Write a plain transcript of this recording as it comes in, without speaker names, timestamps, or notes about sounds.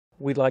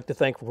we'd like to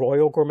thank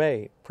Royal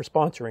Gourmet for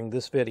sponsoring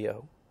this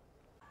video.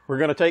 We're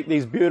going to take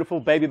these beautiful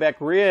baby back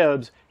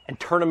ribs and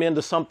turn them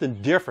into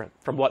something different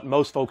from what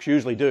most folks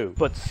usually do,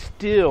 but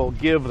still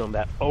give them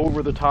that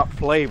over-the-top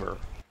flavor.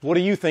 What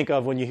do you think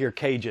of when you hear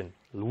Cajun?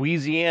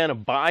 Louisiana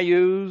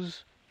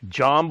bayous,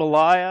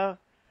 jambalaya,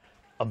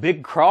 a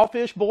big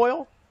crawfish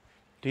boil?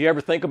 Do you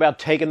ever think about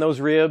taking those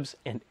ribs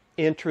and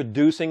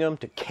introducing them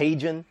to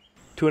Cajun?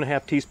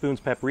 2½ teaspoons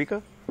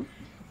paprika,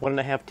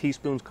 1½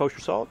 teaspoons kosher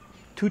salt,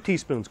 2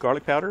 teaspoons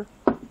garlic powder,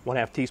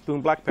 1/2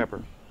 teaspoon black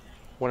pepper,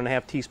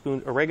 1½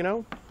 teaspoon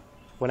oregano,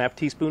 1/2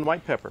 teaspoon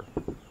white pepper,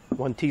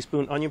 1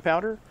 teaspoon onion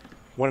powder,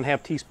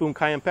 1½ teaspoon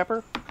cayenne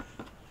pepper,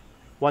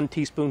 1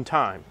 teaspoon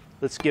thyme.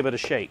 Let's give it a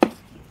shake.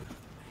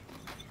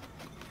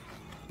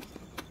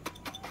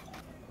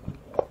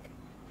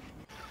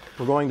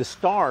 We're going to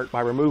start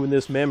by removing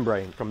this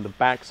membrane from the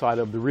back side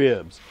of the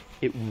ribs.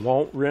 It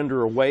won't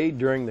render away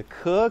during the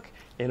cook,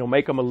 and it'll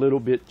make them a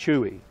little bit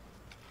chewy.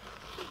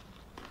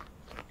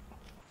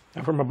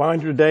 Now for my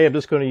binder today, I'm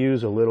just going to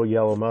use a little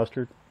yellow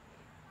mustard.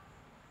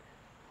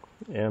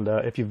 And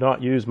if you've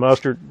not used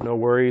mustard, no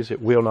worries,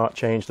 it will not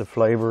change the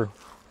flavor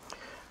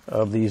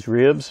of these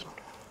ribs.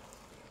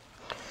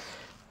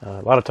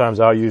 A lot of times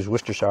I'll use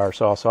Worcestershire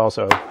sauce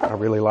also. I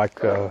really like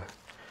the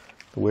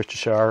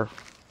Worcestershire.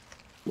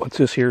 What's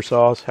this here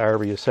sauce,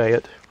 however you say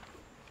it.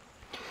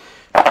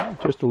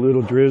 Just a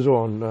little drizzle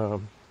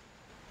on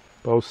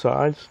both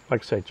sides.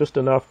 Like I say, just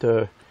enough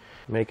to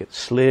make it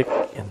slick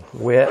and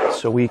wet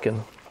so we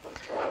can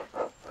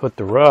put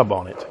the rub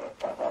on it.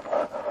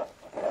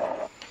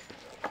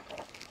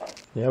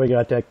 Now we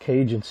got that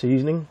Cajun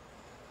seasoning.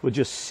 We'll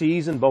just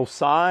season both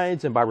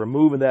sides, and by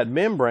removing that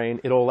membrane,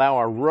 it'll allow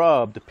our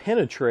rub to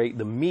penetrate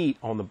the meat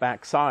on the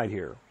back side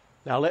here.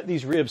 Now let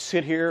these ribs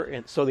sit here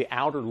and so the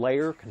outer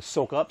layer can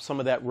soak up some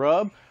of that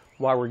rub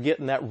while we're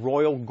getting that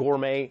Royal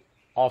Gourmet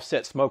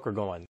offset smoker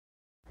going.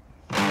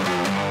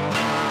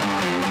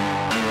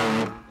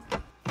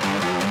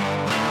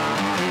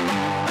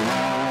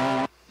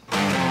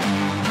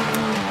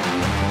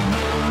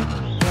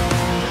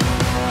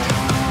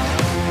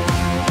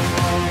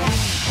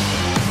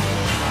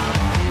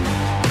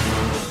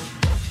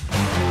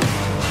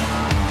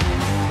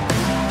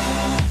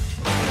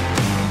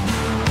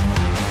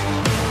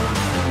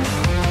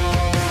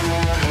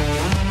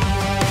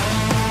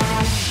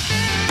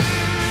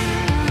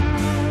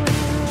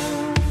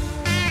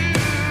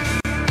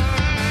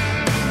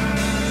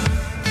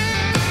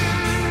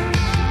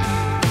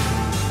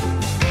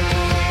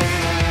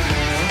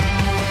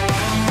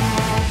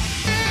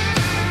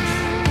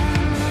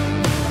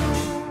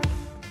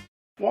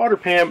 Water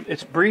pan,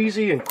 it's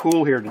breezy and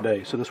cool here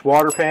today, so this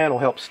water pan will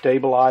help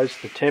stabilize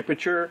the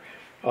temperature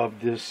of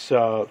this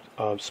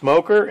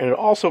smoker, and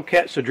it'll also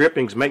catch the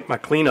drippings, make my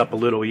cleanup a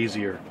little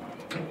easier.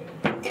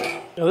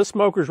 Now this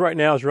smoker's right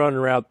now is running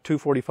around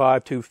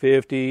 245,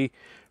 250.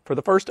 For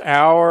the first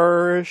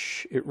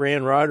hour-ish, it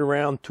ran right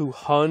around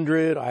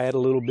 200. I had a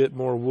little bit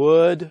more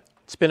wood.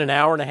 It's been an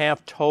hour and a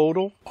half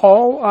total.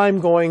 All I'm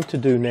going to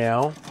do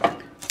now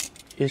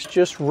is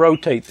just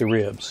rotate the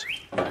ribs.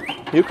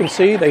 You can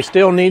see they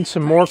still need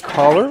some more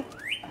color,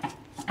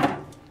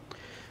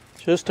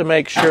 just to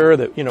make sure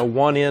that, you know,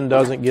 one end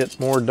doesn't get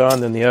more done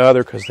than the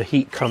other because the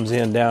heat comes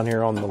in down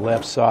here on the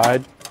left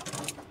side.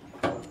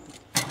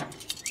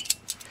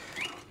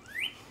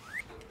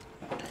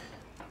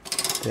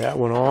 That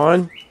one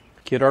on.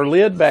 Get our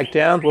lid back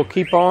down. We'll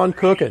keep on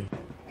cooking.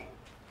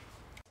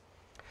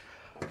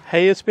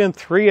 Hey, it's been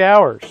 3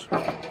 hours.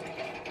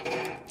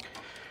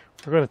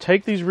 We're going to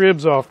take these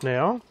ribs off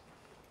now.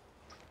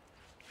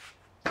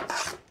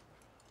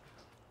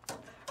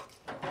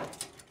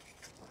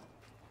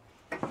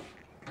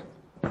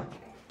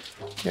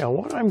 Now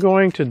what I'm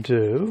going to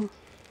do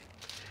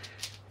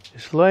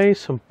is lay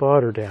some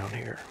butter down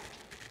here.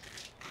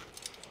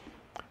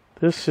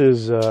 This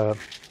is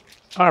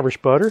Irish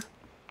butter.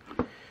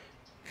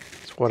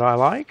 That's what I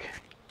like.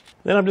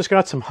 Then I've just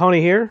got some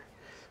honey here.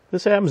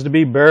 This happens to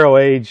be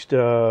barrel-aged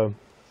hot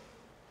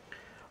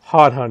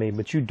honey,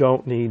 but you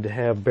don't need to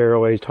have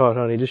barrel-aged hot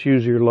honey. Just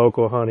use your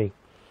local honey.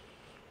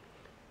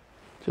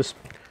 Just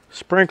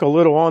sprinkle a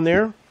little on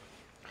there.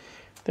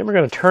 Then we're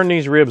going to turn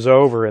these ribs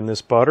over in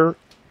this butter,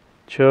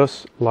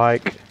 just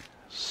like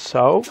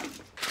so.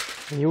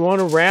 And you want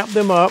to wrap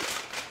them up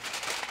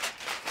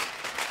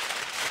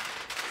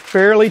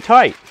fairly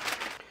tight.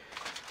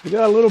 We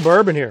got a little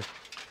bourbon here.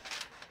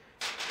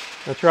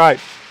 That's right.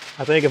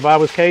 I think if I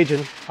was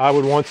Cajun, I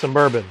would want some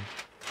bourbon.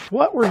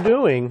 What we're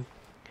doing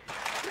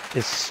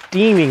is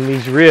steaming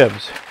these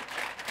ribs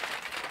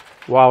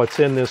while it's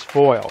in this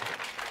foil.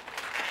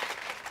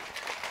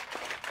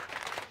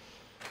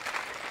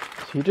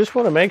 So you just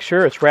want to make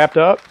sure it's wrapped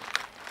up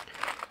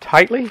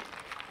tightly.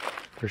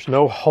 There's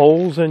no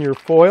holes in your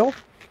foil.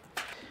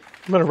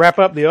 I'm going to wrap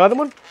up the other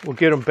one. We'll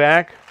get them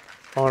back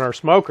on our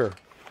smoker.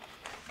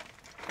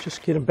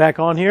 Just get them back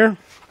on here.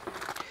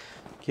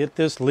 Get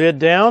this lid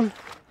down.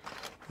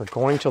 We're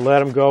going to let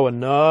them go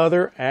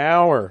another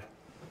hour.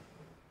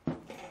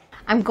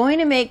 I'm going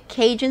to make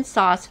Cajun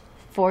sauce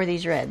for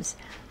these ribs.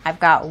 I've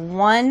got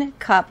 1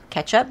 cup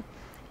ketchup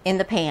in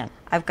the pan.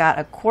 I've got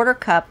a 1/4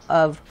 cup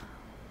of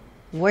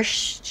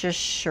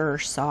Worcestershire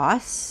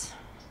sauce.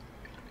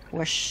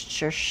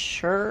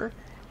 Worcestershire,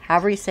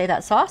 however you say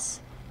that sauce.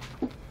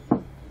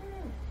 I've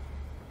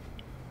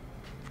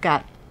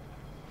got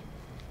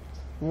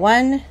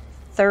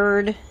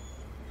 1/3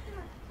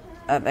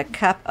 of a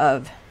cup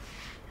of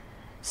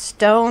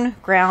stone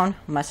ground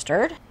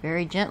mustard.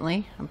 Very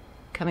gently, I'm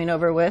coming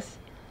over with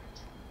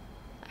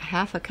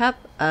 1/2 cup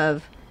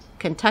of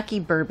Kentucky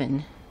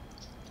bourbon.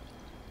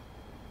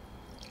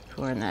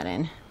 Pouring that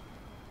in.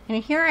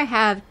 And here I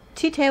have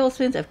 2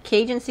 tablespoons of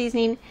Cajun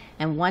seasoning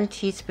and 1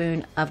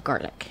 teaspoon of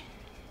garlic.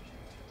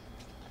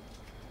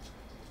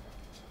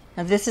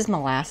 Now this is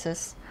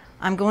molasses.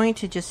 I'm going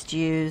to just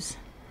use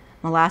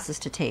molasses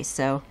to taste.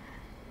 So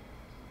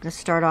I'm going to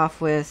start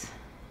off with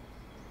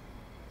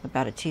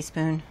about a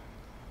teaspoon.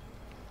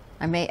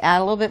 I may add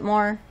a little bit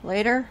more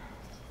later,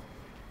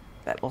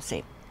 but we'll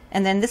see.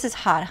 And then this is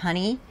hot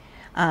honey.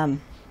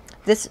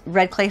 This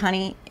red clay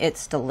honey,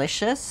 it's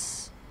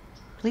delicious.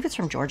 I believe it's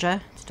from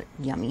Georgia. It's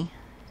yummy.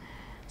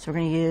 So we're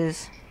going to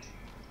use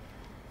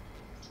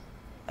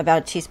about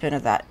a teaspoon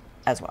of that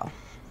as well.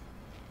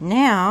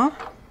 Now,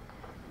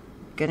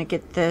 I'm going to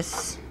get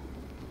this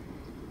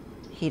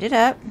heated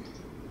up.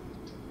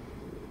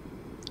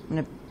 I'm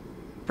going to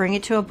bring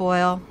it to a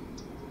boil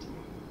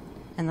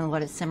and then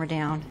let it simmer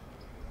down.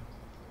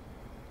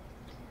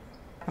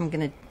 I'm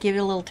going to give it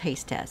a little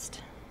taste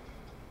test.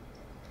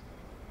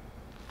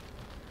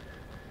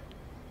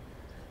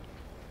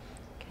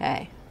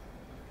 Okay.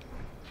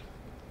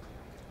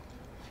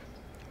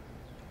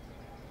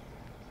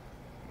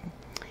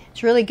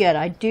 It's really good.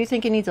 I do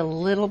think it needs a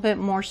little bit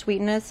more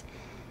sweetness.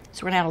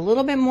 So we're going to add a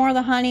little bit more of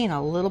the honey and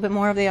a little bit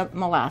more of the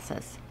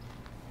molasses.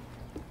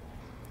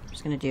 I'm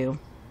just going to do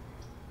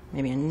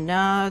maybe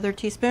another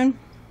teaspoon.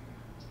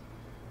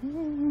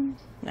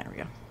 There we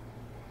go.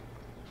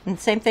 And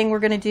the same thing we're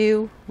going to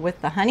do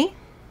with the honey.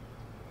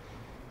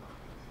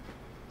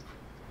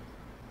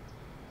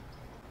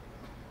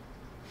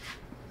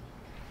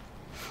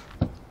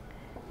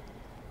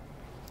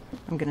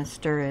 I'm going to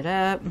stir it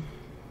up.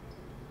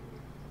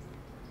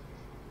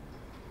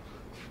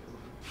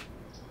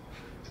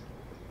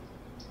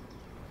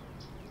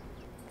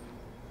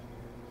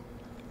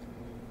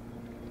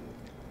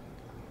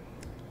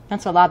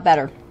 That's a lot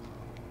better.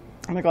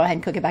 I'm going to go ahead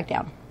and cook it back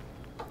down.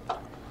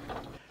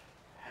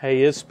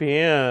 Hey, it's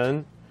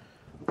been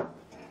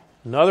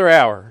another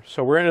hour.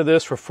 So we're into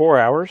this for 4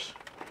 hours.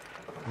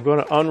 I'm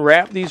going to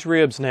unwrap these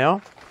ribs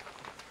now.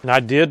 And I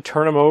did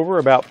turn them over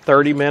about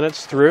 30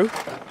 minutes through.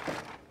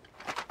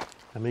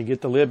 Let me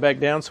get the lid back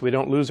down so we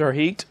don't lose our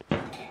heat.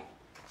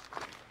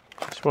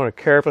 Just want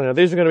to carefully, now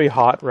these are going to be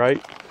hot,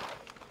 right?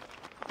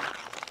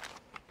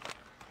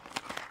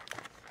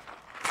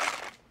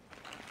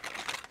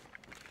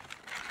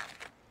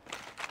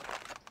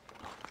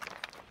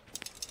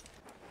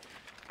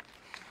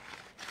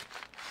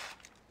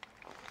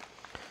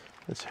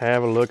 Let's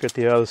have a look at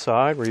the other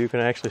side where you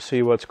can actually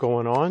see what's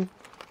going on.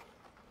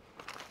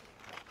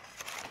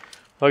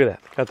 Look at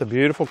that. Got the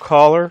beautiful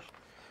color,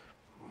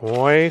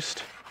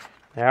 moist.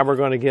 Now we're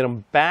going to get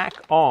them back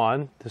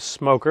on the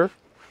smoker.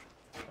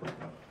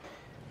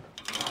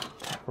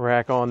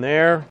 Rack on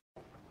there.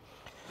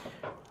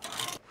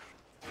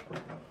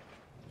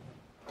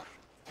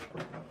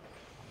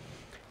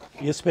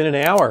 It's been an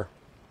hour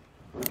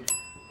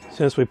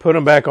since we put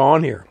them back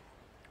on here.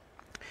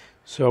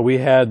 So we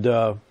had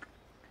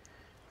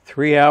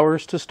 3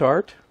 hours to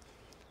start,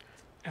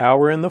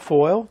 hour in the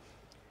foil,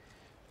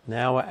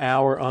 now an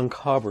hour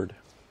uncovered.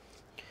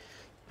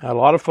 Now, a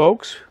lot of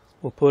folks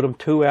will put them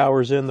 2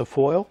 hours in the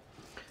foil.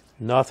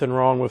 Nothing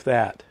wrong with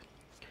that.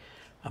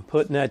 I'm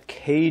putting that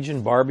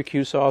Cajun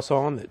barbecue sauce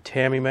on that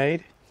Tammy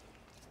made.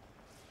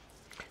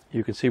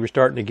 You can see we're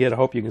starting to get, I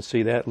hope you can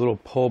see that little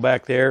pull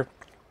back there.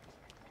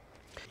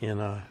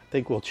 And I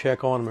think we'll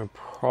check on them in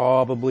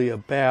probably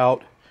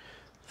about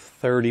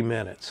 30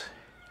 minutes.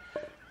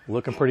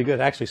 Looking pretty good.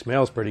 Actually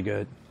smells pretty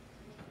good.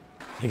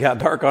 It got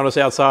dark on us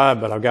outside,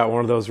 but I've got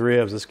one of those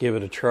ribs. Let's give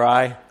it a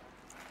try.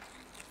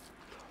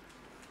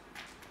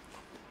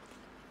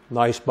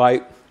 Nice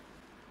bite.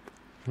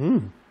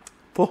 Full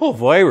of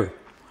flavor.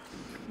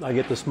 I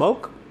get the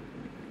smoke,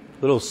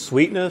 a little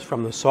sweetness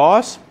from the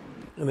sauce,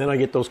 and then I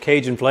get those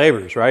Cajun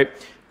flavors, right?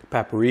 The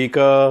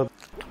paprika.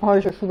 Oh,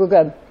 these are super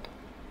good.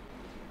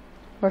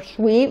 They're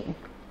sweet. They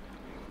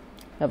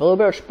have a little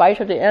bit of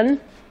spice at the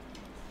end.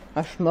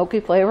 A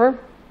smoky flavor.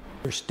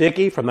 They're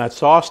sticky from that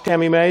sauce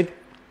Tammy made.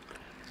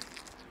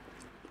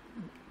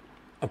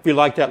 I feel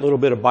like that little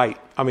bit of bite.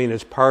 I mean,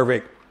 it's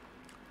perfect.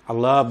 I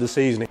love the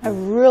seasoning. I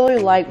really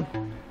like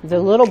the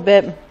little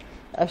bit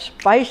of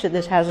spice that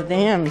this has at the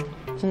end.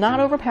 It's not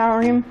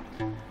overpowering.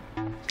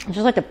 It's just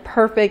like the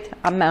perfect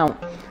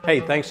amount. Hey,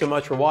 thanks so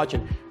much for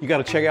watching. You got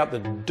to check out the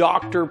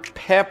Dr.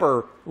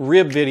 Pepper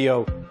rib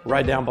video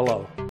right down below.